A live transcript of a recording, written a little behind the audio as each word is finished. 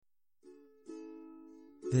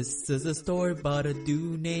This is a story about a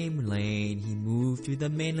dude named Lane. He moved to the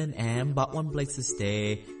mainland and bought one place to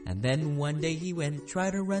stay. And then one day he went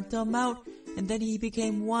try to rent them out. And then he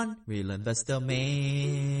became one real investor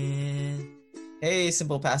man. Hey,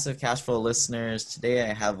 Simple Passive Cash Flow listeners. Today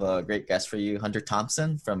I have a great guest for you, Hunter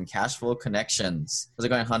Thompson from Cash Flow Connections. How's it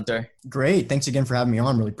going, Hunter? Great. Thanks again for having me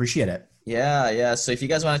on. Really appreciate it. Yeah. So if you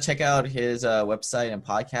guys want to check out his website and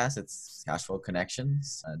podcast, it's Cash Flow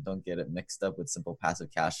Connections. Don't get it mixed up with Simple Passive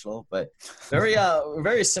Cash Flow, but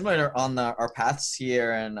very similar on our paths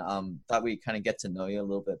here, and thought we'd kind of get to know you a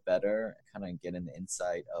little bit better, kind of get an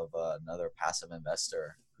insight of another passive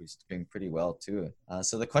investor who's doing pretty well too.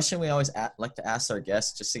 So the question we always like to ask our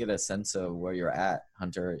guests, just to get a sense of where you're at,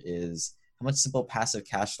 Hunter, is how much Simple Passive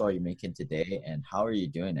Cash Flow are you making today, and how are you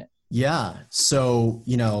doing it? Yeah. So,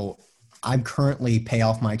 I'm currently pay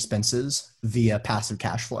off my expenses via passive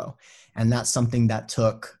cash flow. And that's something that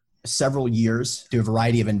took several years through a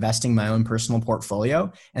variety of investing my own personal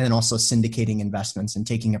portfolio, and then also syndicating investments and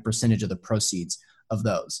taking a percentage of the proceeds of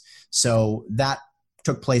those. So that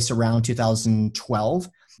took place around 2012,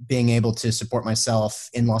 being able to support myself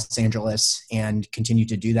in Los Angeles and continue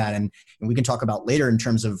to do that. And we can talk about later in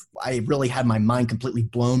terms of, I really had my mind completely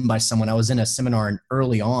blown by someone. I was in a seminar, and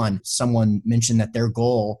early on, someone mentioned that their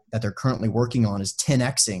goal that they're currently working on is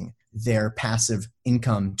 10xing their passive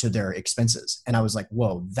income to their expenses. And I was like,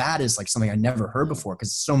 whoa, that is like something I never heard before,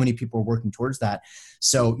 because so many people are working towards that.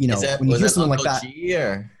 So, when you hear something like that,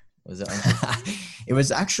 was it it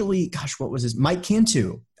was actually, what was his? Mike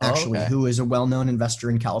Cantu, actually, who is a well-known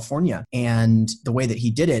investor in California. And the way that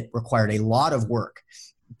he did it required a lot of work.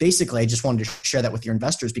 Basically, I just wanted to share that with your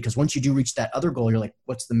investors, because once you do reach that other goal, you're like,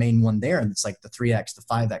 what's the main one there? And it's like the 3X, the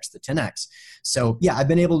 5X, the 10X. So yeah, I've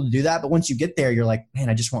been able to do that. But once you get there, you're like, man,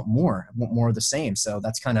 I just want more. I want more of the same. So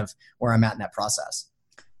that's kind of where I'm at in that process.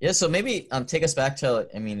 Yeah, so maybe take us back to,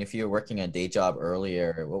 if you were working a day job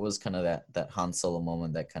earlier, what was kind of that Han Solo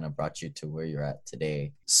moment that kind of brought you to where you're at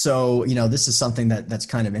today? So, this is something that's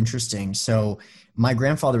kind of interesting. So my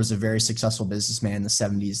grandfather was a very successful businessman in the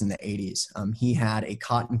 70s and the 80s. He had a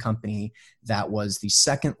cotton company that was the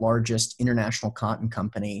second largest international cotton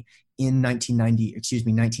company in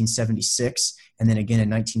 1976, and then again in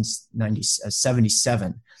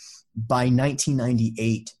 1977. By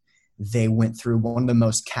 1998, they went through one of the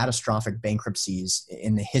most catastrophic bankruptcies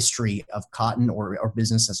in the history of cotton or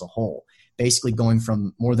business as a whole, basically going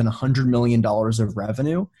from more than $100 million of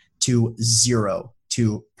revenue to zero,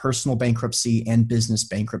 to personal bankruptcy and business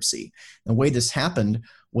bankruptcy. The way this happened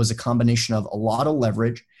was a combination of a lot of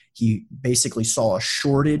leverage. He basically saw a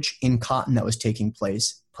shortage in cotton that was taking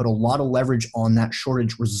place, put a lot of leverage on that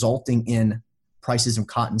shortage, resulting in prices of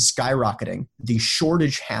cotton skyrocketing. The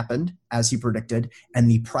shortage happened as he predicted, and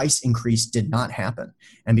the price increase did not happen.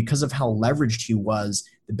 And because of how leveraged he was,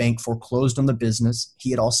 the bank foreclosed on the business. He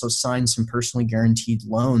had also signed some personally guaranteed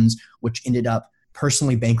loans, which ended up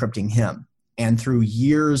personally bankrupting him. And through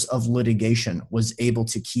years of litigation, was able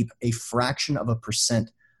to keep a fraction of a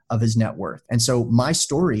percent of his net worth. And so my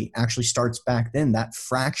story actually starts back then, that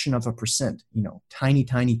fraction of a percent,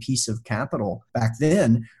 tiny piece of capital back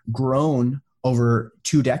then, grown over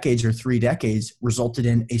 2 decades or 3 decades, resulted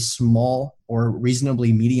in a small or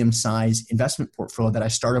reasonably medium-sized investment portfolio that I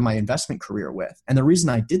started my investment career with. And the reason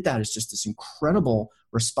I did that is just this incredible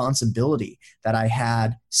responsibility that I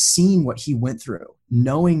had seen what he went through,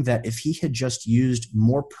 knowing that if he had just used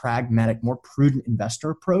more pragmatic, more prudent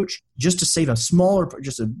investor approach, just to save just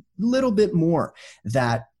a little bit more,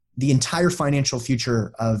 that the entire financial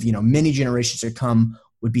future of, many generations to come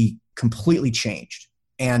would be completely changed.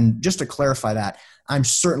 And just to clarify that, I'm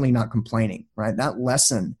certainly not complaining, right? That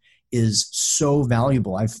lesson is so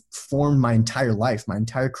valuable. I've formed my entire life, my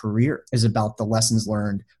entire career is about the lessons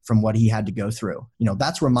learned from what he had to go through.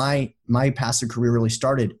 That's where my passive career really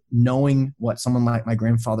started, knowing what someone like my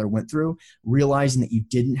grandfather went through, realizing that you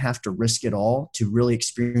didn't have to risk it all to really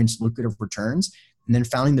experience lucrative returns, and then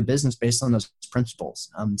founding the business based on those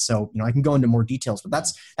principles. So I can go into more details, but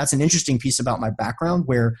that's an interesting piece about my background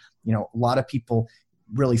where, a lot of people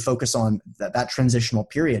really focus on that transitional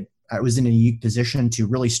period. I was in a unique position to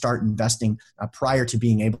really start investing prior to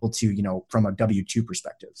being able to, from a W-2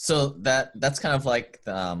 perspective. So that's kind of like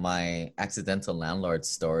my accidental landlord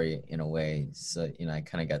story in a way. So, I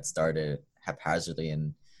kind of got started haphazardly,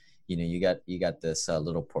 and, you got this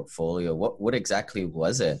little portfolio. What exactly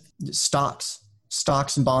was it? Stocks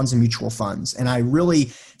and bonds and mutual funds. And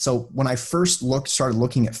so when I first started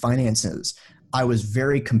looking at finances, I was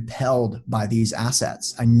very compelled by these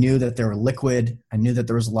assets. I knew that they were liquid. I knew that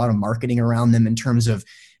there was a lot of marketing around them in terms of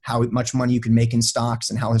how much money you can make in stocks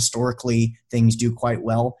and how historically things do quite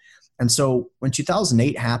well. And so when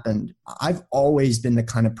 2008 happened, I've always been the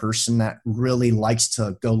kind of person that really likes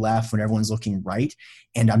to go left when everyone's looking right.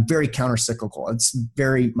 And I'm very countercyclical. It's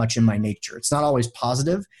very much in my nature. It's not always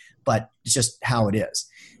positive, but it's just how it is.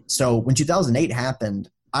 So when 2008 happened,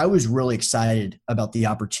 I was really excited about the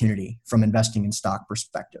opportunity from investing in stock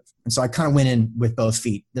perspective. And so I kind of went in with both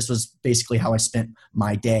feet. This was basically how I spent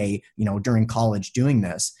my day, during college doing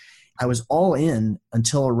this. I was all in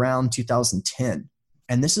until around 2010.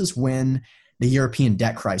 And this is when the European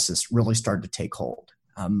debt crisis really started to take hold.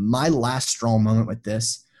 My last straw moment with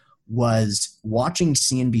this was watching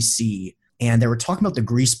CNBC, and they were talking about the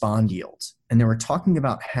Greece bond yields. And they were talking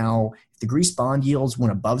about how if the Greece bond yields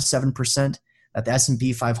went above 7%, that the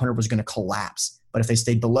S&P 500 was going to collapse. But if they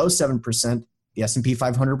stayed below 7%, the S&P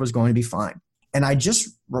 500 was going to be fine. And I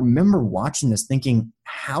just remember watching this thinking,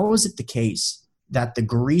 how is it the case that the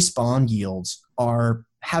Greece bond yields are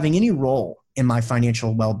having any role in my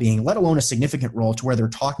financial well-being, let alone a significant role to where they're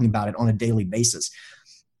talking about it on a daily basis?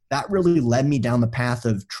 That really led me down the path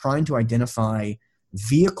of trying to identify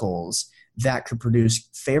vehicles that could produce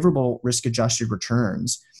favorable risk-adjusted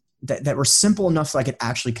returns that were simple enough so I could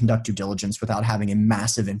actually conduct due diligence without having a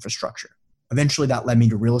massive infrastructure. Eventually that led me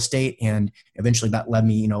to real estate, and eventually that led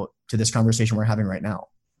me, to this conversation we're having right now.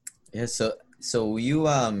 Yeah. So you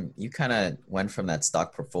kind of went from that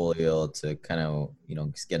stock portfolio to kind of,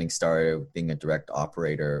 getting started, being a direct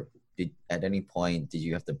operator. At any point, did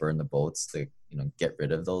you have to burn the boats to, get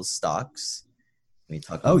rid of those stocks? Can you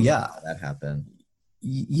talk about how that happened?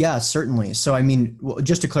 Yeah, certainly. So,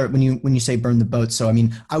 just to clarify, when you say burn the boat, so,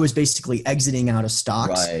 I was basically exiting out of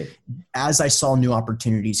stocks as I saw new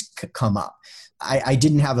opportunities come up. I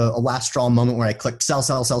didn't have a last straw moment where I clicked sell.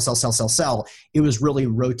 It was really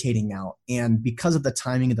rotating out. And because of the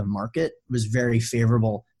timing of the market, it was very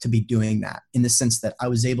favorable to be doing that, in the sense that I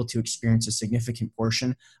was able to experience a significant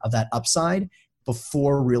portion of that upside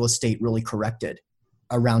before real estate really corrected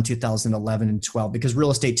around 2011 and 12, because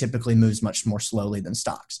real estate typically moves much more slowly than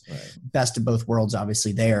stocks. Right. Best of both worlds,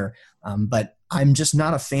 obviously there. But I'm just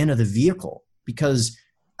not a fan of the vehicle, because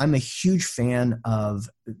I'm a huge fan of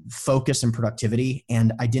focus and productivity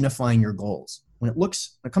and identifying your goals. When it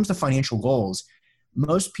comes to financial goals,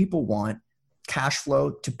 most people want cash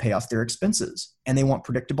flow to pay off their expenses, and they want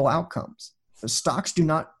predictable outcomes. The stocks do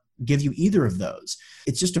not give you either of those.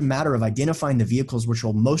 It's just a matter of identifying the vehicles which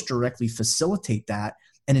will most directly facilitate that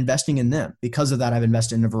and investing in them. Because of that, I've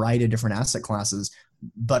invested in a variety of different asset classes,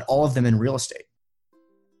 but all of them in real estate.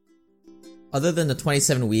 Other than the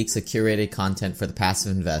 27 weeks of curated content for the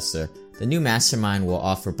passive investor, the new mastermind will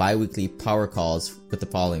offer bi-weekly power calls with the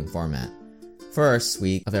following format. First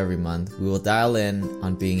week of every month, we will dial in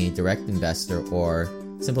on being a direct investor, or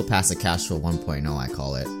Simple Passive Cash Flow 1.0, I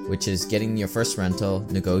call it, which is getting your first rental,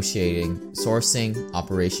 negotiating, sourcing,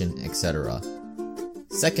 operation, etc.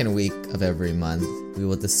 Second week of every month, we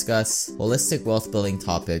will discuss holistic wealth building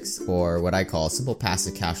topics, or what I call Simple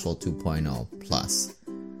Passive Cash Flow 2.0 Plus,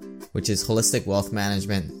 which is holistic wealth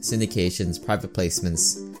management, syndications, private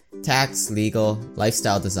placements, tax, legal,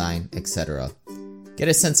 lifestyle design, etc. Get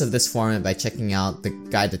a sense of this format by checking out the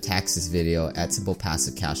Guide to Taxes video at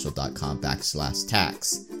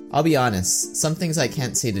simplepassivecashflow.com/tax. I'll be honest, some things I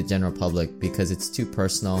can't say to the general public because it's too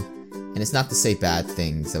personal, and it's not to say bad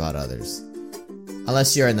things about others.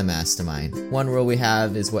 Unless you're in the mastermind. One rule we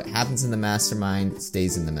have is what happens in the mastermind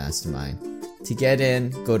stays in the mastermind. To get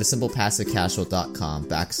in, go to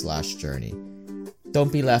simplepassivecashflow.com/journey.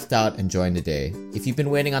 Don't be left out and join today. If you've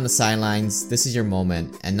been waiting on the sidelines, this is your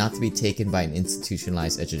moment, and not to be taken by an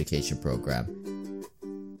institutionalized education program.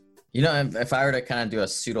 If I were to kind of do a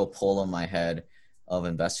pseudo poll in my head of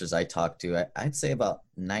investors I talk to, I'd say about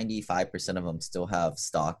 95% of them still have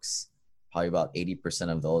stocks. Probably about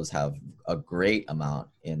 80% of those have a great amount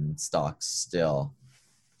in stocks still.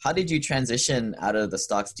 How did you transition out of the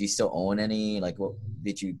stocks? Do you still own any? Like, what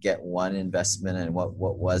did you get one investment, and what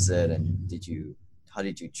was it? And how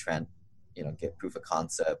did you get proof of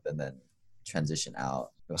concept and then transition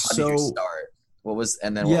out? How did you start? What was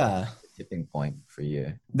the tipping point for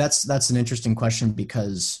you? That's an interesting question,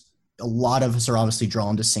 because a lot of us are obviously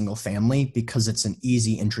drawn to single family because it's an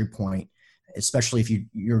easy entry point. Especially if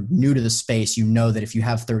you're new to the space, that if you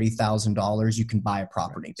have $30,000, you can buy a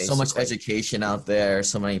property. Basically. So much education out there,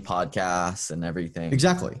 so many podcasts and everything.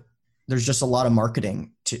 Exactly. There's just a lot of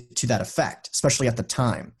marketing to that effect, especially at the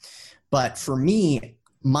time. But for me,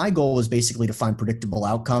 my goal was basically to find predictable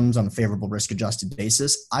outcomes on a favorable risk-adjusted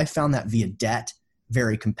basis. I found that via debt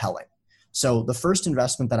very compelling. So the first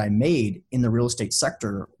investment that I made in the real estate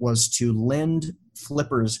sector was to lend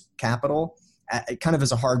flippers capital, kind of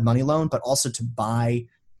as a hard money loan, but also to buy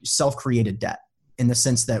self-created debt. in the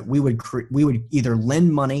sense that we would either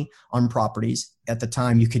lend money on properties. At the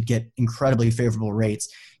time, you could get incredibly favorable rates,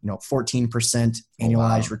 14%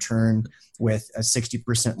 annualized return with a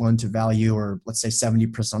 60% loan to value, or let's say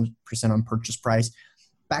 70% on purchase price.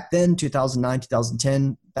 Back then, 2009,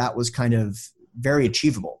 2010, that was kind of very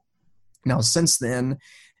achievable. Now, since then,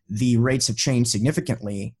 the rates have changed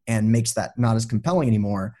significantly and makes that not as compelling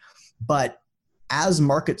anymore. But as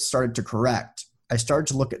markets started to correct, I started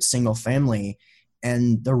to look at single family,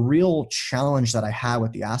 and the real challenge that I had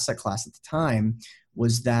with the asset class at the time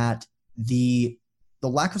was that the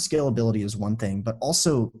lack of scalability is one thing, but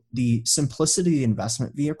also the simplicity of the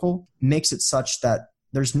investment vehicle makes it such that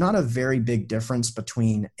there's not a very big difference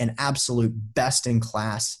between an absolute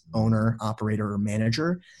best-in-class owner, operator, or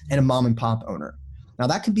manager and a mom-and-pop owner. Now,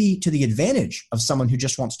 that could be to the advantage of someone who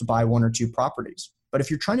just wants to buy one or two properties. But if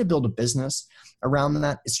you're trying to build a business around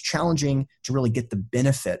that, it's challenging to really get the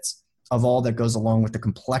benefits of all that goes along with the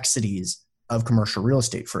complexities of commercial real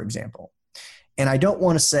estate, for example. And I don't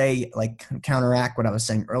want to say, like, counteract what I was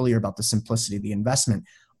saying earlier about the simplicity of the investment.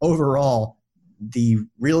 Overall, the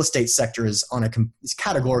real estate sector is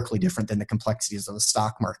categorically different than the complexities of the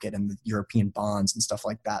stock market and the European bonds and stuff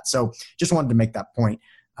like that. So just wanted to make that point.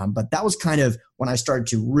 But that was kind of when I started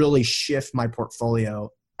to really shift my portfolio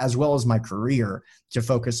as well as my career to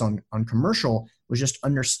focus on commercial, was just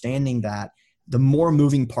understanding that the more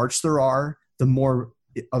moving parts there are, the more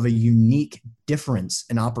of a unique difference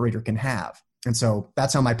an operator can have. And so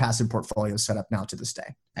that's how my passive portfolio is set up now to this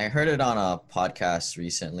day. I heard it on a podcast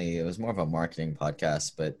recently. It was more of a marketing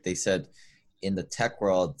podcast, but they said in the tech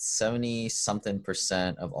world,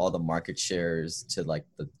 70-something% of all the market shares to like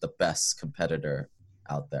the best competitor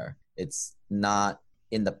out there. It's not,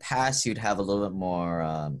 in the past, you'd have a little bit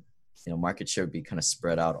more, market share would be kind of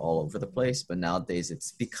spread out all over the place. But nowadays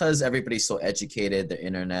it's because everybody's so educated, the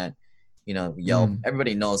internet, Yelp,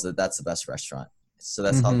 everybody knows that that's the best restaurant. So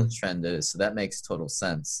that's how the trend is. So that makes total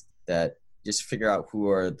sense, that just figure out who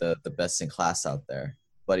are the best in class out there.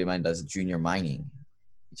 A buddy of mine does junior mining.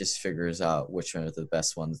 He just figures out which one are the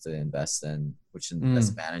best ones to invest in, which is the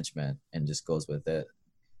best management, and just goes with it.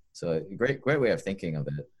 So great way of thinking of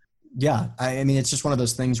it. Yeah. I mean, it's just one of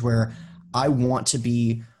those things where I want to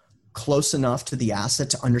be close enough to the asset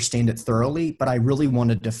to understand it thoroughly, but I really want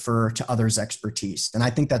to defer to others' expertise. And I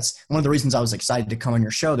think that's one of the reasons I was excited to come on your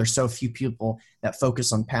show. There's so few people that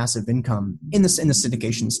focus on passive income in the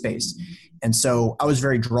syndication space. And so I was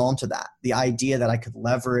very drawn to that. The idea that I could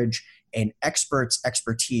leverage an expert's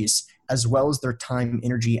expertise as well as their time,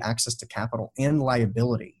 energy, access to capital, and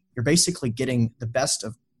liability. You're basically getting the best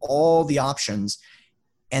of all the options.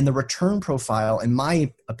 And the return profile, in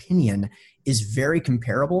my opinion, is very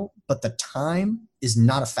comparable, but the time is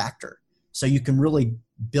not a factor. So you can really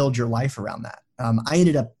build your life around that. I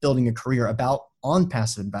ended up building a career on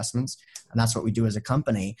passive investments, and that's what we do as a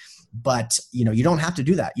company. But you don't have to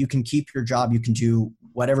do that. You can keep your job. You can do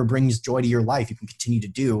whatever brings joy to your life. You can continue to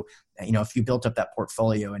do, if you built up that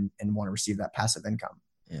portfolio and want to receive that passive income.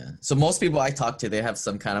 Yeah. So most people I talk to, they have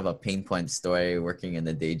some kind of a pain point story working in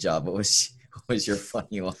the day job. What was your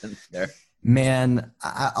funny one there? Man,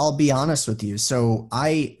 I'll be honest with you. So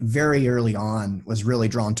I very early on was really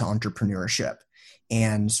drawn to entrepreneurship.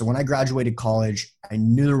 And so when I graduated college, I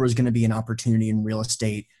knew there was going to be an opportunity in real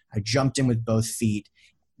estate. I jumped in with both feet,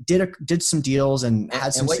 did some deals and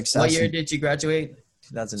had some success. What year did you graduate?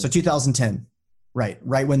 So 2010, right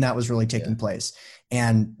when that was really taking place.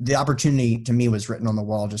 And the opportunity to me was written on the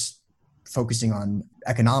wall, just focusing on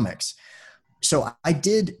economics. So I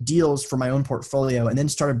did deals for my own portfolio and then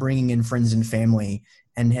started bringing in friends and family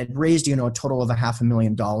and had raised, a total of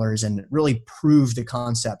 $500,000 and really proved the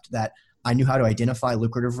concept that I knew how to identify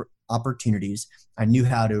lucrative opportunities. I knew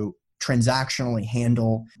how to transactionally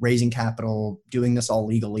handle raising capital, doing this all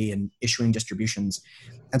legally and issuing distributions.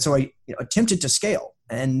 And so I attempted to scale.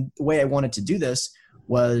 And the way I wanted to do this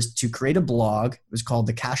was to create a blog. It was called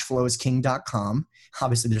thecashflowsking.com.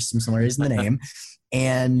 Obviously, there's some similarities in the name.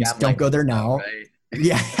 And don't go there now. Right.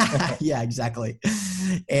 Yeah, yeah, exactly.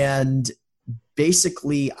 And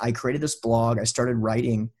basically, I created this blog. I started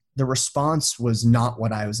writing. The response was not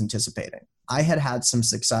what I was anticipating. I had some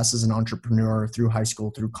success as an entrepreneur through high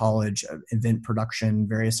school, through college, event production,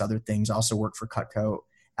 various other things. I also worked for Cutco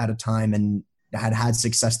at a time and had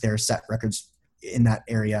success there, set records in that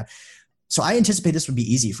area. So I anticipate this would be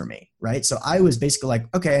easy for me, right? So I was basically like,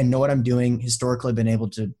 okay, I know what I'm doing. Historically, I've been able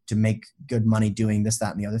to make good money doing this,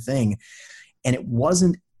 that, and the other thing. And it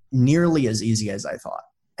wasn't nearly as easy as I thought.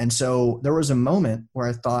 And so there was a moment where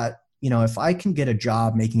I thought, if I can get a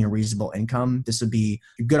job making a reasonable income, this would be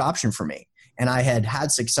a good option for me. And I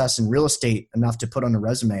had success in real estate enough to put on a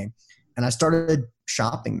resume. And I started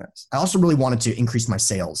shopping this. I also really wanted to increase my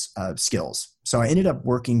sales skills. So I ended up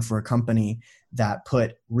working for a company that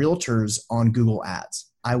put realtors on Google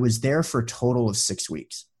Ads. I was there for a total of 6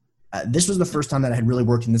 weeks. This was the first time that I had really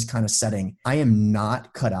worked in this kind of setting. I am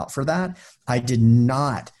not cut out for that. I did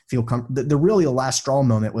not feel comfortable. The really last straw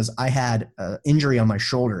moment was I had an injury on my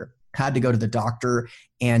shoulder, had to go to the doctor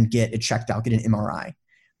and get it checked out, get an MRI.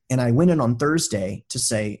 And I went in on Thursday to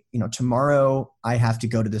say, tomorrow I have to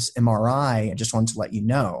go to this MRI. I just wanted to let you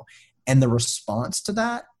know. And the response to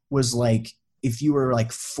that was like, if you were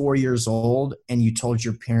like 4 years old and you told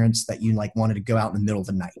your parents that you like wanted to go out in the middle of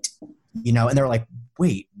the night, and they were like,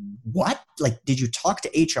 wait, what? Like, did you talk to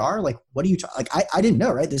HR? Like, what do you talk? Like, I didn't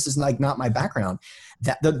know, right? This is like not my background.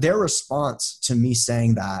 Their response to me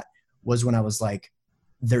saying that was when I was like,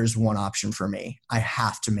 there's one option for me. I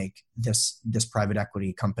have to make this private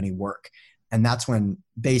equity company work. And that's when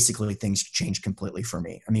basically things changed completely for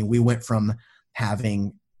me. I mean, we went from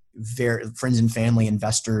having friends and family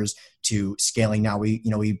investors to scaling. Now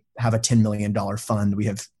we have a $10 million fund. We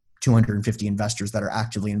have 250 investors that are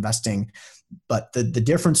actively investing. But the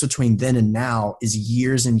difference between then and now is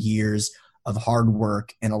years and years of hard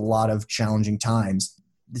work and a lot of challenging times.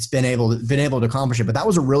 It's been able to accomplish it. But that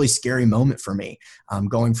was a really scary moment for me,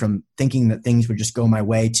 going from thinking that things would just go my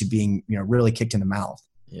way to being, really kicked in the mouth.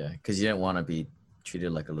 Yeah, because you didn't want to be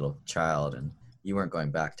treated like a little child, and you weren't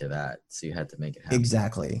going back to that, so you had to make it happen.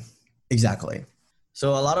 Exactly.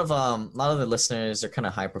 So a lot of the listeners are kind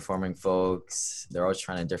of high performing folks. They're always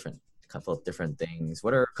trying a couple of different things.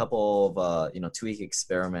 What are a couple of 2-week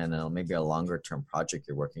experiment and maybe a longer term project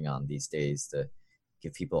you're working on these days to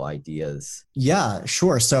give people ideas? Yeah,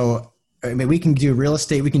 sure. So I mean, we can do real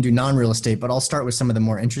estate, we can do non-real estate, but I'll start with some of the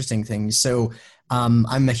more interesting things. So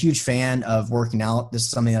I'm a huge fan of working out. This is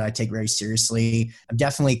something that I take very seriously. I'm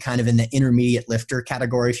definitely kind of in the intermediate lifter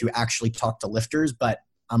category if you actually talk to lifters, but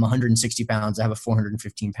I'm 160 pounds. I have a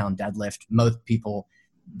 415 pound deadlift. Most people,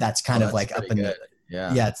 that's kind of like up in the,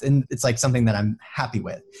 yeah. It's like something that I'm happy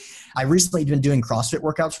with. I recently been doing CrossFit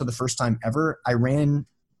workouts for the first time ever. I ran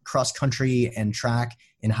cross country and track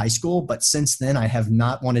in high school, but since then I have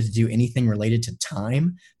not wanted to do anything related to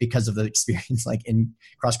time because of the experience like in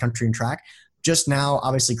cross country and track. Just now,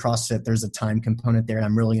 obviously CrossFit, there's a time component there and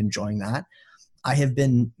I'm really enjoying that. I have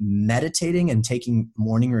been meditating and taking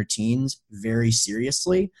morning routines very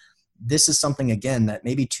seriously. This is something, again, that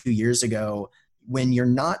maybe 2 years ago, when you're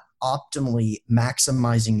not optimally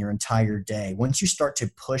maximizing your entire day, once you start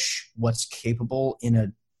to push what's capable in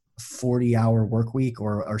a 40-hour work week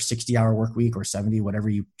or 60-hour work week or 70, whatever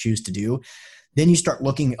you choose to do, then you start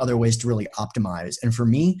looking at other ways to really optimize. And for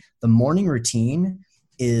me, the morning routine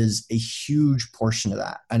is a huge portion of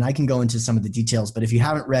that. And I can go into some of the details, but if you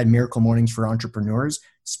haven't read Miracle Mornings for Entrepreneurs,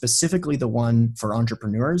 specifically the one for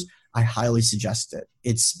entrepreneurs, I highly suggest it.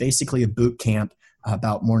 It's basically a boot camp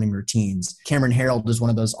about morning routines. Cameron Herold is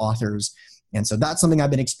one of those authors. And so that's something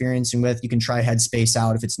I've been experiencing with. You can try Headspace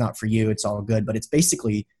out. If it's not for you, it's all good. But it's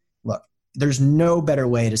basically, look, there's no better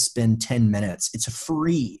way to spend 10 minutes. It's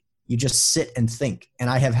free. You just sit and think.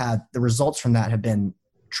 And I have had the results from that have been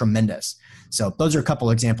tremendous. So those are a couple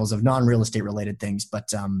examples of non-real estate related things, but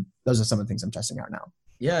those are some of the things I'm testing out now.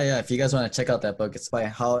 Yeah. If you guys want to check out that book, it's by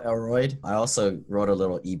Hal Elrod. I also wrote a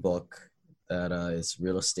little ebook that is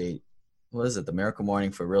real estate. What is it? The Miracle Morning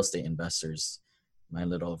for Real Estate Investors. My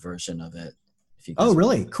little version of it. If you guys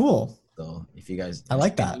really? Cool. So if you guys, I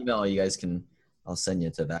like that. Email, you guys can, I'll send you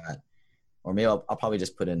to that. Or maybe I'll probably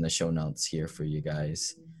just put in the show notes here for you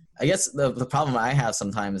guys. I guess the problem I have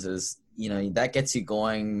sometimes is, that gets you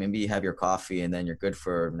going. Maybe you have your coffee and then you're good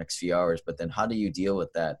for the next few hours. But then how do you deal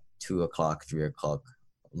with that 2 o'clock, 3 o'clock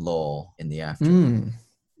lull in the afternoon?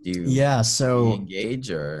 Do you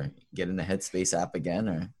engage or get in the Headspace app again?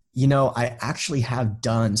 Or I actually have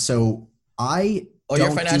done. So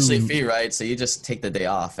you're financially free, right? So you just take the day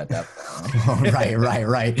off at that point.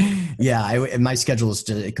 Right. Yeah, my schedule is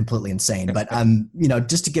completely insane. But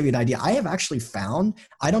just to give you an idea, I have actually found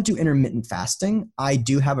I don't do intermittent fasting. I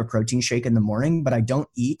do have a protein shake in the morning, but I don't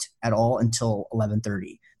eat at all until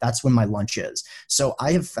 11:30. That's when my lunch is. So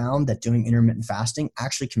I have found that doing intermittent fasting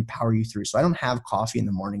actually can power you through. So I don't have coffee in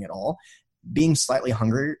the morning at all. Being slightly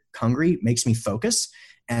hungry makes me focus.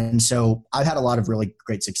 And so I've had a lot of really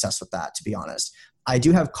great success with that, to be honest. I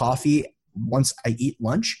do have coffee once I eat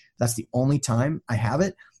lunch. That's the only time I have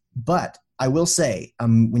it. But I will say,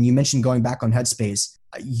 when you mentioned going back on Headspace,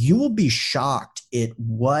 you will be shocked at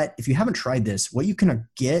if you haven't tried this, what you can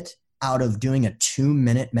get out of doing a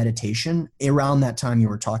 2-minute meditation around that time you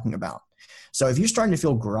were talking about. So if you're starting to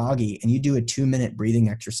feel groggy and you do a 2-minute breathing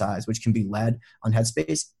exercise, which can be led on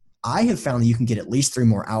Headspace, I have found that you can get at least 3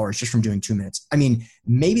 more hours just from doing 2 minutes. I mean,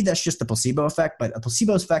 maybe that's just the placebo effect, but a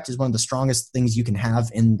placebo effect is one of the strongest things you can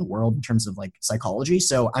have in the world in terms of like psychology.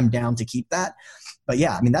 So I'm down to keep that. But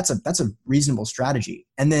yeah, I mean, that's a reasonable strategy.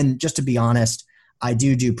 And then just to be honest, I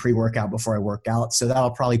do pre-workout before I work out. So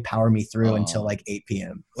that'll probably power me through until like 8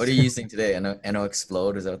 p.m. What are you using today? NO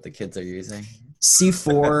Explode? Is that what the kids are using?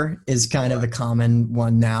 C4 is kind of the common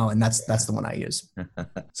one now, and that's the one I use.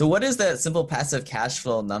 So what is that simple passive cash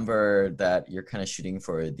flow number that you're kind of shooting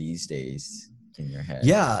for these days in your head?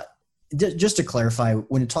 Yeah. Just to clarify,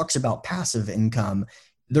 when it talks about passive income,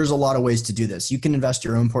 there's a lot of ways to do this. You can invest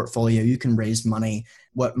your own portfolio. You can raise money.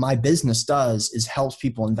 What my business does is helps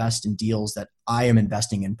people invest in deals that I am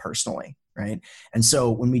investing in personally, right? And so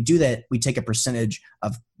when we do that, we take a percentage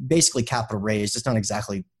of basically capital raised. It's not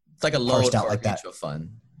exactly it's like a load out for like a mutual that.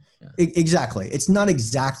 Fund. Yeah. Exactly. It's not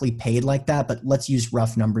exactly paid like that, but let's use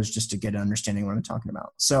rough numbers just to get an understanding of what I'm talking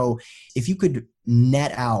about. So if you could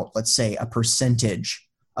net out, let's say, a percentage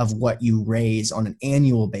of what you raise on an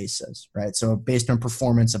annual basis, right? So based on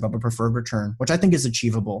performance above a preferred return, which I think is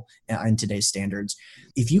achievable in today's standards.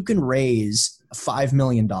 If you can raise $5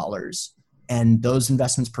 million and those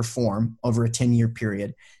investments perform over a 10-year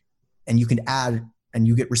period, and you can add and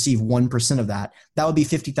you receive 1% of that, that would be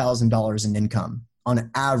 $50,000 in income on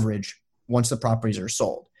average once the properties are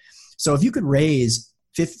sold. So if you could raise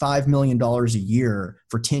 $5 million a year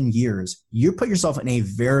for 10 years, you put yourself in a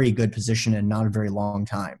very good position in not a very long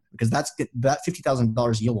time, because that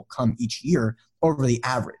 $50,000 a year will come each year over the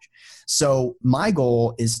average. So my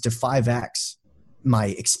goal is to 5x my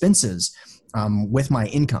expenses with my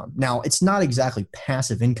income. Now, it's not exactly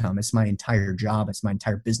passive income. It's my entire job. It's my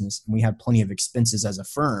entire business. And we have plenty of expenses as a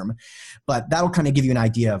firm, but that'll kind of give you an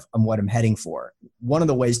idea of what I'm heading for. One of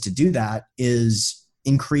the ways to do that is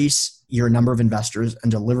increase your number of investors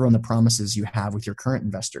and deliver on the promises you have with your current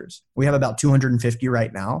investors. We have about 250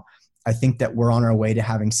 right now. I think that we're on our way to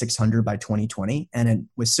having 600 by 2020. And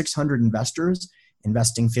with 600 investors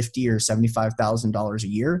investing $50,000 or $75,000 a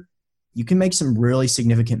year, you can make some really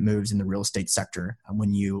significant moves in the real estate sector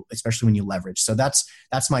especially when you leverage. So that's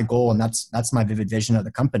my goal, and that's my vivid vision of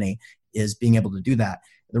the company, is being able to do that.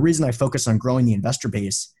 The reason I focus on growing the investor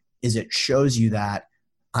base is it shows you that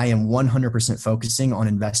I am 100% focusing on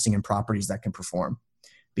investing in properties that can perform.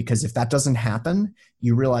 Because if that doesn't happen,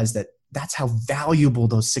 you realize that that's how valuable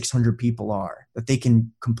those 600 people are, that they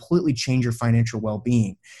can completely change your financial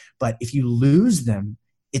well-being. But if you lose them,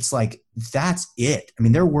 it's like, that's it. I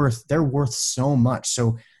mean, they're worth so much.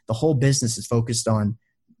 So the whole business is focused on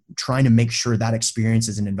trying to make sure that experience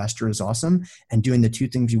as an investor is awesome, and doing the two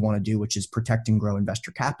things you want to do, which is protect and grow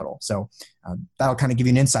investor capital. So that'll kind of give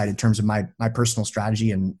you an insight in terms of my personal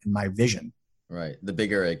strategy and my vision. Right. The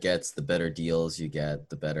bigger it gets, the better deals you get,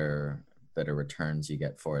 the better returns you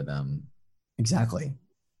get for them. Exactly.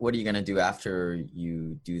 What are you going to do after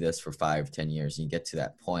you do this for 5-10 years and you get to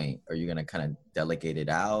that point? Are you going to kind of delegate it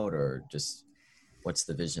out, or just what's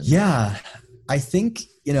the vision? Yeah, I think,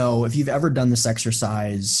 if you've ever done this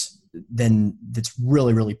exercise, then that's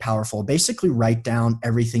really, really powerful. Basically write down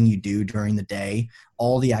everything you do during the day,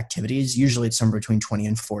 all the activities. Usually it's somewhere between 20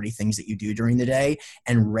 and 40 things that you do during the day,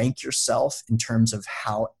 and rank yourself in terms of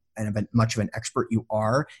how much of an expert you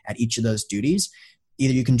are at each of those duties.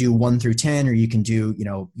 Either you can do 1 through 10, or you can do,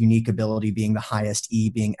 unique ability being the highest, E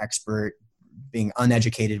being expert, being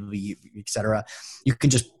uneducated, et cetera. You can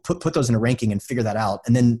just put those in a ranking and figure that out.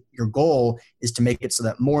 And then your goal is to make it so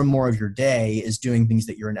that more and more of your day is doing things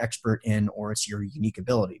that you're an expert in, or it's your unique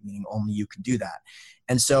ability, meaning only you can do that.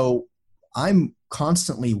 And so I'm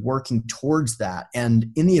constantly working towards that. And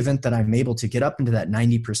in the event that I'm able to get up into that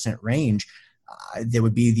 90% range,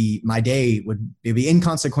 my day would be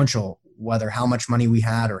inconsequential, whether how much money we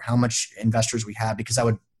had or how much investors we had, because I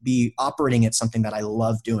would be operating at something that I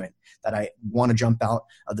love doing, that I want to jump out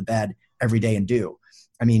of the bed every day and do.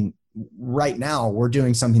 I mean, right now we're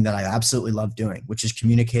doing something that I absolutely love doing, which is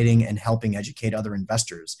communicating and helping educate other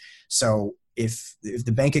investors. So if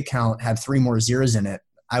the bank account had 3 more zeros in it,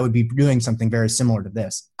 I would be doing something very similar to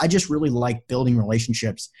this. I just really like building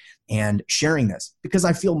relationships and sharing this, because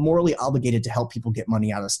I feel morally obligated to help people get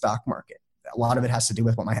money out of the stock market. A lot of it has to do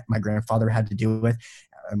with what my grandfather had to do with.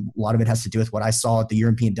 A lot of it has to do with what I saw at the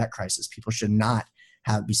European debt crisis. People should not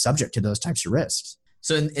be subject to those types of risks.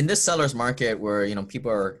 So in this seller's market where,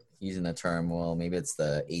 people are using the term, well, maybe it's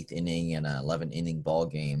the 8th inning and an 11th inning ball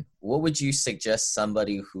game, what would you suggest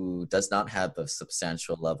somebody who does not have a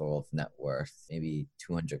substantial level of net worth, maybe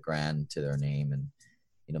 200 grand to their name, and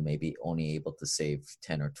maybe only able to save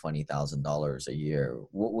 $10,000 or $20,000 a year,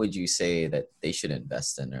 what would you say that they should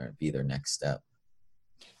invest in or be their next step?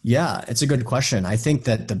 Yeah, it's a good question. I think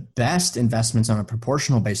that the best investments on a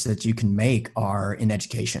proportional basis that you can make are in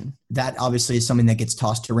education. That obviously is something that gets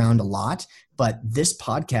tossed around a lot, but this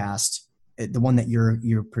podcast, the one that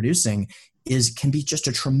you're producing, can be just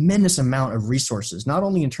a tremendous amount of resources, not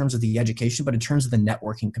only in terms of the education, but in terms of the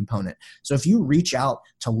networking component. So if you reach out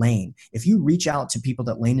to Lane, if you reach out to people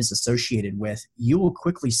that Lane is associated with, you will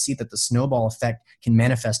quickly see that the snowball effect can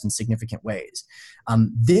manifest in significant ways.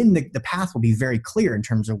 Then the path will be very clear in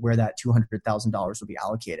terms of where that $200,000 will be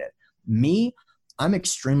allocated. Me, I'm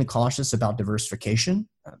extremely cautious about diversification,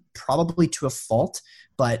 probably to a fault,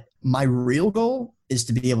 but my real goal is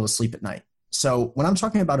to be able to sleep at night. So when I'm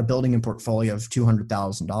talking about a building and portfolio of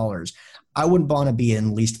 $200,000, I would want to be in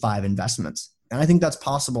at least 5 investments. And I think that's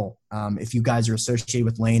possible. If you guys are associated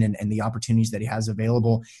with Lane and the opportunities that he has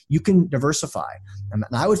available, you can diversify. And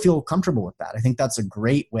I would feel comfortable with that. I think that's a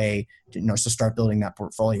great way to start building that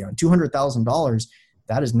portfolio. And $200,000,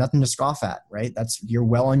 that is nothing to scoff at, right? You're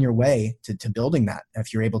well on your way to building that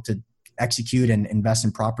if you're able to execute and invest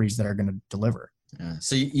in properties that are going to deliver. Yeah.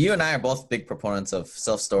 So you and I are both big proponents of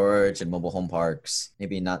self-storage and mobile home parks,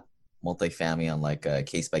 maybe not multifamily on like a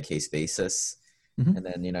case-by-case basis. Mm-hmm. And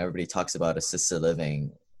then, everybody talks about assisted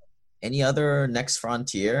living. Any other next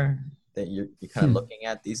frontier that you're kind of looking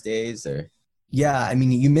at these days? Or? Yeah, I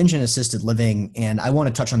mean, you mentioned assisted living, and I want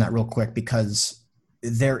to touch on that real quick because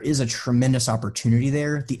there is a tremendous opportunity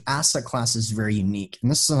there. The asset class is very unique.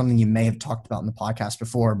 And this is something you may have talked about in the podcast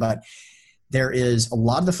before, but there is a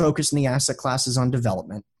lot of the focus in the asset classes on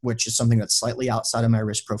development, which is something that's slightly outside of my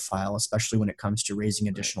risk profile, especially when it comes to raising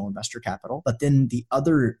additional investor capital. But then the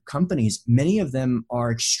other companies, many of them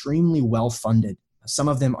are extremely well funded. Some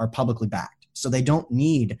of them are publicly backed. So they don't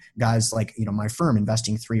need guys like, my firm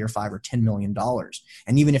investing $3 or $5 or $10 million.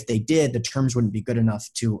 And even if they did, the terms wouldn't be good enough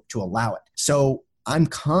to allow it. So I'm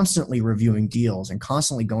constantly reviewing deals and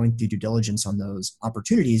constantly going through due diligence on those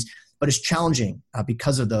opportunities, but it's challenging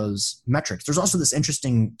because of those metrics. There's also this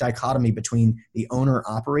interesting dichotomy between the owner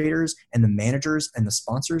operators and the managers and the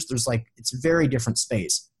sponsors. It's a very different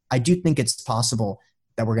space. I do think it's possible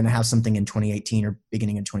that we're going to have something in 2018 or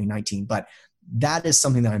beginning in 2019, but that is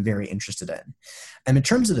something that I'm very interested in. And in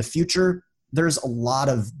terms of the future, there's a lot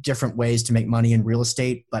of different ways to make money in real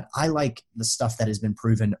estate, but I like the stuff that has been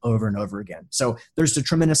proven over and over again. So there's a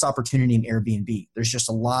tremendous opportunity in Airbnb. There's just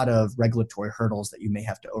a lot of regulatory hurdles that you may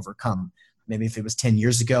have to overcome. Maybe if it was 10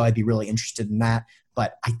 years ago, I'd be really interested in that.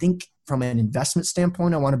 But I think from an investment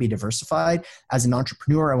standpoint, I want to be diversified. As an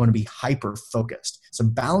entrepreneur, I want to be hyper-focused. So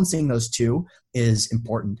balancing those two is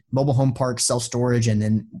important. Mobile home parks, self-storage, and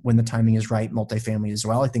then when the timing is right, multifamily as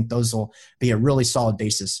well. I think those will be a really solid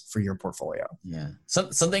basis for your portfolio. Yeah.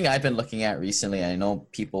 Something I've been looking at recently, I know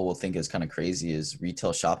people will think is kind of crazy, is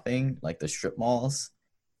retail shopping, like the strip malls.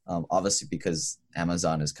 Obviously, because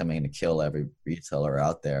Amazon is coming to kill every retailer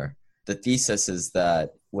out there. The thesis is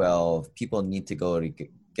that, people need to go to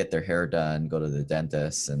get their hair done, go to the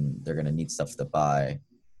dentist, and they're going to need stuff to buy.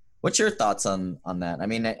 What's your thoughts on that? I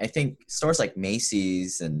mean, I think stores like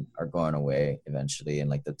Macy's are going away eventually, and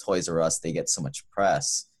like the Toys R Us, they get so much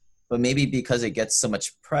press. But maybe because it gets so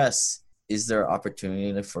much press, is there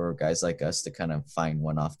opportunity for guys like us to kind of find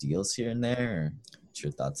one-off deals here and there? Or what's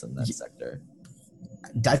your thoughts on that sector?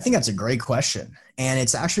 I think that's a great question. And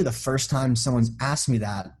it's actually the first time someone's asked me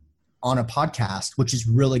that on a podcast, which is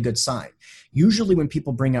really good sign. Usually when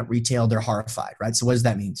people bring up retail, they're horrified, right? So what does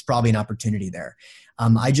that mean? It's probably an opportunity there.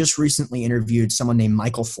 I just recently interviewed someone named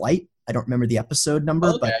Michael Flight. I don't remember the episode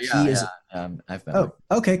number, but he is. I've been.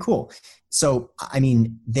 Okay, cool. So, I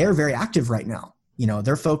mean, they're very active right now.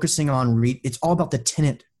 They're focusing on it's all about the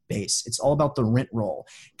tenant base. It's all about the rent roll.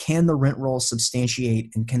 Can the rent roll substantiate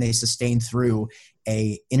and can they sustain through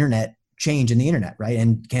a internet change in the internet, right?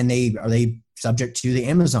 And are they subject to the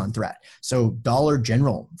Amazon threat? So Dollar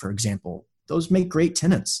General, for example, those make great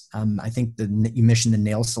tenants. I think you mentioned the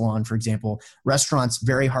nail salon, for example. Restaurants,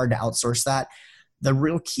 very hard to outsource that. The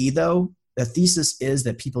real key, though, the thesis is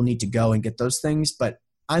that people need to go and get those things, but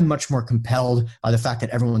I'm much more compelled by the fact that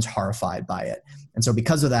everyone's horrified by it. And so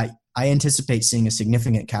because of that, I anticipate seeing a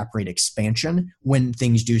significant cap rate expansion when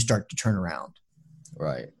things do start to turn around.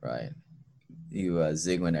 Right. You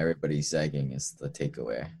zig when everybody's zagging is the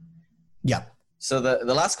takeaway. Yeah. So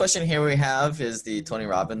the last question here we have is the Tony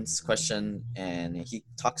Robbins question, and he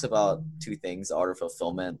talks about two things, the art of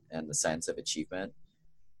fulfillment and the science of achievement.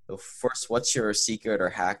 So first, what's your secret or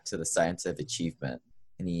hack to the science of achievement?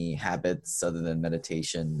 Any habits other than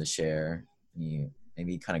meditation to share? Can you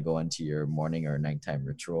maybe kind of go into your morning or nighttime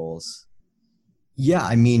rituals? Yeah,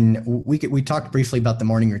 I mean, we talked briefly about the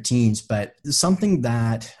morning routines, but something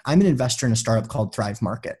that I'm an investor in a startup called Thrive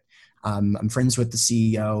Market. I'm friends with the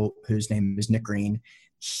CEO, whose name is Nick Green.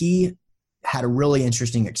 He had a really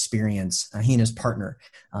interesting experience. He and his partner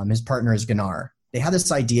is Gunnar. They had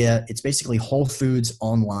this idea. It's basically Whole Foods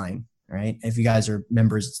online, right? If you guys are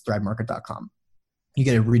members, it's thrivemarket.com. You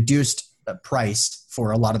get a reduced price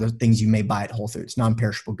for a lot of the things you may buy at Whole Foods,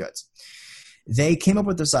 non-perishable goods. They came up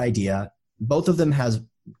with this idea. Both of them has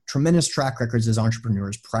tremendous track records as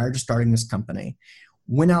entrepreneurs prior to starting this company.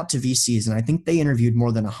 Went out to VCs, and I think they interviewed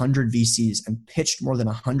more than 100 VCs and pitched more than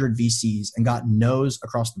 100 VCs and got no's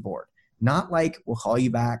across the board. Not like, we'll call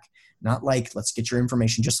you back. Not like, let's get your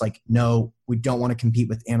information. Just like, no, we don't want to compete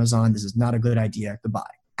with Amazon. This is not a good idea. Goodbye.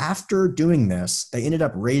 After doing this, they ended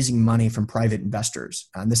up raising money from private investors.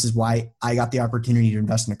 And this is why I got the opportunity to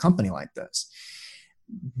invest in a company like this.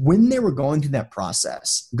 When they were going through that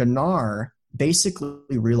process, Gunnar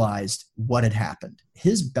basically realized what had happened.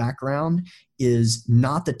 His background is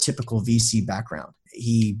not the typical VC background.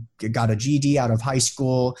 He got a GED out of high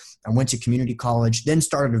school and went to community college, then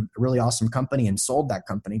started a really awesome company and sold that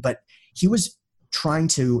company. But he was trying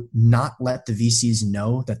to not let the VCs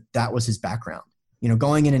know that that was his background. You know,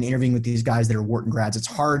 going in and interviewing with these guys that are Wharton grads, it's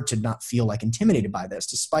hard to not feel like intimidated by this,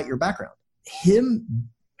 despite your background. Him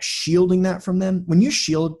shielding that from them, when you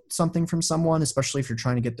shield something from someone, especially if you're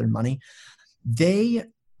trying to get their money, they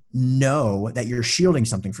know that you're shielding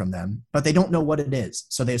something from them, but they don't know what it is.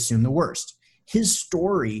 So they assume the worst. His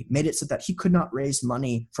story made it so that he could not raise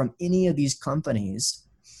money from any of these companies,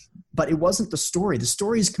 but it wasn't the story. The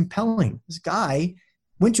story is compelling. This guy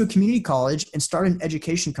went to a community college and started an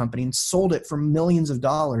education company and sold it for millions of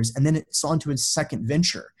dollars. And then it's on to his second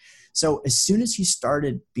venture. So as soon as he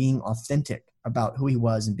started being authentic about who he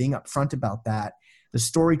was and being upfront about that, the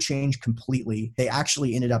story changed completely. They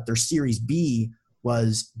actually ended up, their Series B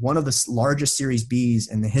was one of the largest Series Bs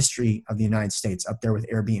in the history of the United States, up there with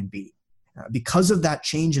Airbnb, because of that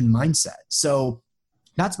change in mindset. So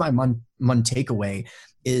that's my one takeaway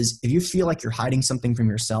is, if you feel like you're hiding something from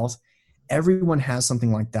yourself, everyone has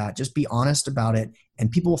something like that. Just be honest about it, and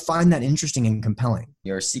people will find that interesting and compelling.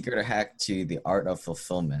 Your secret hack to the art of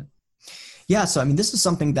fulfillment. Yeah. So, I mean, this is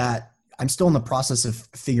something that I'm still in the process of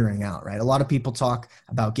figuring out, right? A lot of people talk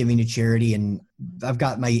about giving to charity, and I've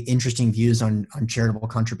got my interesting views on charitable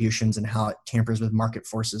contributions and how it tampers with market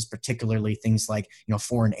forces, particularly things like,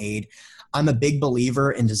 foreign aid. I'm a big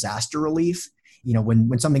believer in disaster relief.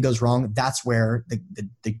 When something goes wrong, that's where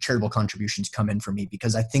the charitable contributions come in for me,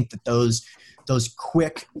 because I think that those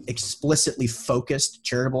quick, explicitly focused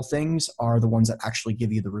charitable things are the ones that actually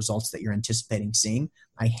give you the results that you're anticipating seeing.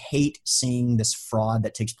 I hate seeing this fraud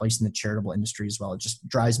that takes place in the charitable industry as well. It just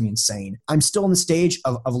drives me insane. I'm still in the stage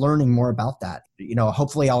of learning more about that.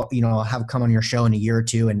 Hopefully I'll have come on your show in a year or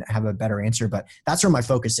two and have a better answer, but that's where my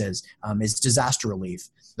focus is disaster relief.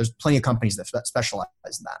 There's plenty of companies that specialize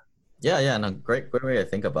in that. Yeah, no, great way to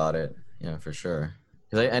think about it. Yeah, for sure.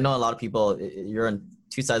 Because I know a lot of people, you're on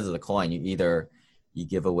two sides of the coin. You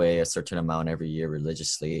give away a certain amount every year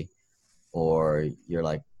religiously, or you're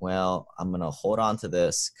like, well, I'm going to hold on to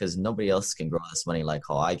this because nobody else can grow this money like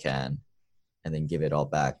how I can, and then give it all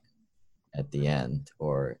back at the end.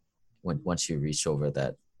 Or once you reach over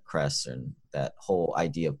that crest, and that whole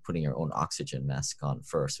idea of putting your own oxygen mask on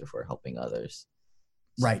first before helping others.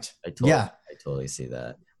 Right. I totally see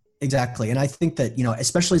that. Exactly. And I think that,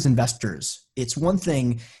 especially as investors, it's one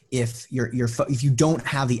thing if if you don't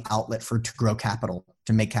have the outlet to grow capital,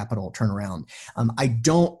 to make capital turn around. I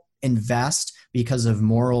don't invest because of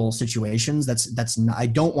moral situations. That's not, I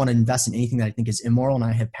don't want to invest in anything that I think is immoral. And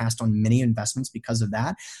I have passed on many investments because of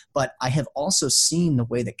that. But I have also seen the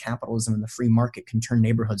way that capitalism and the free market can turn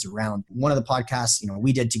neighborhoods around. One of the podcasts,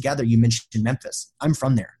 we did together, you mentioned Memphis. I'm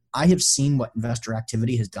from there. I have seen what investor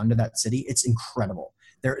activity has done to that city. It's incredible.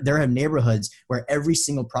 There have neighborhoods where every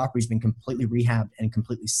single property has been completely rehabbed and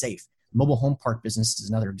completely safe. Mobile home park business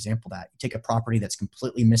is another example of that. You take a property that's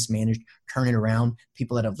completely mismanaged, turn it around.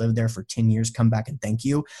 People that have lived there for 10 years come back and thank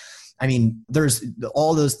you. I mean, there's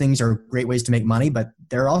all those things are great ways to make money, but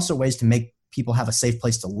there are also ways to make people have a safe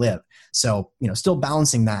place to live. So, still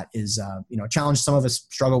balancing that is, a challenge some of us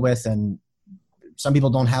struggle with, and some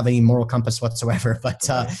people don't have any moral compass whatsoever, but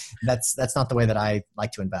that's not the way that I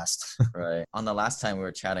like to invest. Right. On the last time we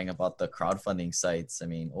were chatting about the crowdfunding sites,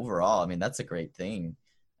 overall, that's a great thing.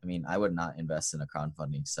 I would not invest in a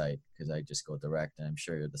crowdfunding site because I just go direct, and I'm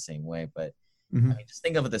sure you're the same way. But just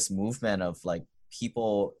think of this movement of like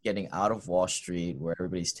people getting out of Wall Street, where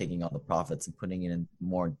everybody's taking all the profits and putting it in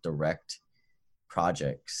more direct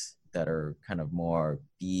projects that are kind of more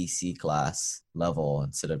B, C class level,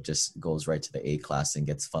 instead of just goes right to the A class and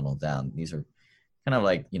gets funneled down. These are kind of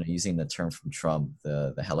like, using the term from Trump,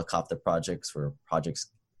 the helicopter projects, where projects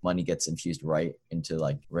money gets infused right into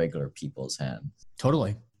like regular people's hands.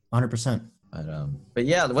 Totally. 100%. But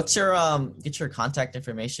yeah, what's your get your contact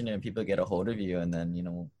information and people get a hold of you, and then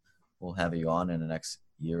we'll have you on in the next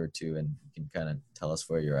year or two, and you can kind of tell us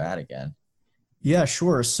where you're at again. Yeah,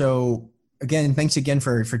 sure. So again, thanks again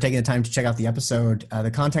for taking the time to check out the episode.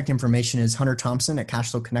 The contact information is Hunter Thompson at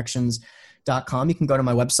cashflowconnections.com. You can go to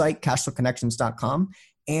my website, cashflowconnections.com.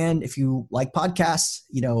 And if you like podcasts,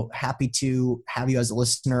 happy to have you as a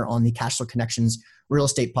listener on the Cashflow Connections Real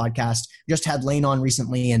Estate Podcast. Just had Lane on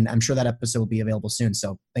recently, and I'm sure that episode will be available soon.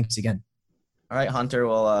 So thanks again. All right, Hunter.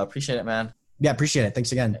 Well, appreciate it, man. Yeah, appreciate it.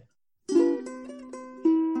 Thanks again.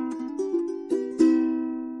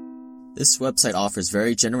 This website offers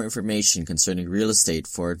very general information concerning real estate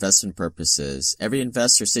for investment purposes. Every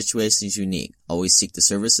investor situation is unique. Always seek the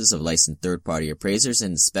services of licensed third-party appraisers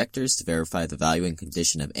and inspectors to verify the value and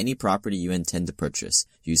condition of any property you intend to purchase.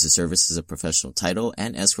 Use the services of professional title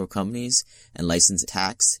and escrow companies and licensed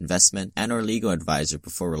tax, investment, and or legal advisor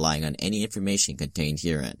before relying on any information contained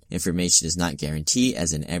herein. Information is not guaranteed,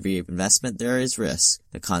 as in every investment there is risk.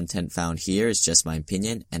 The content found here is just my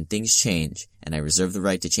opinion, and things change, and I reserve the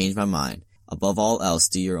right to change my mind. Above all else,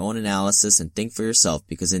 do your own analysis and think for yourself,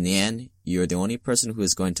 because in the end, you are the only person who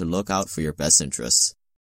is going to look out for your best interests.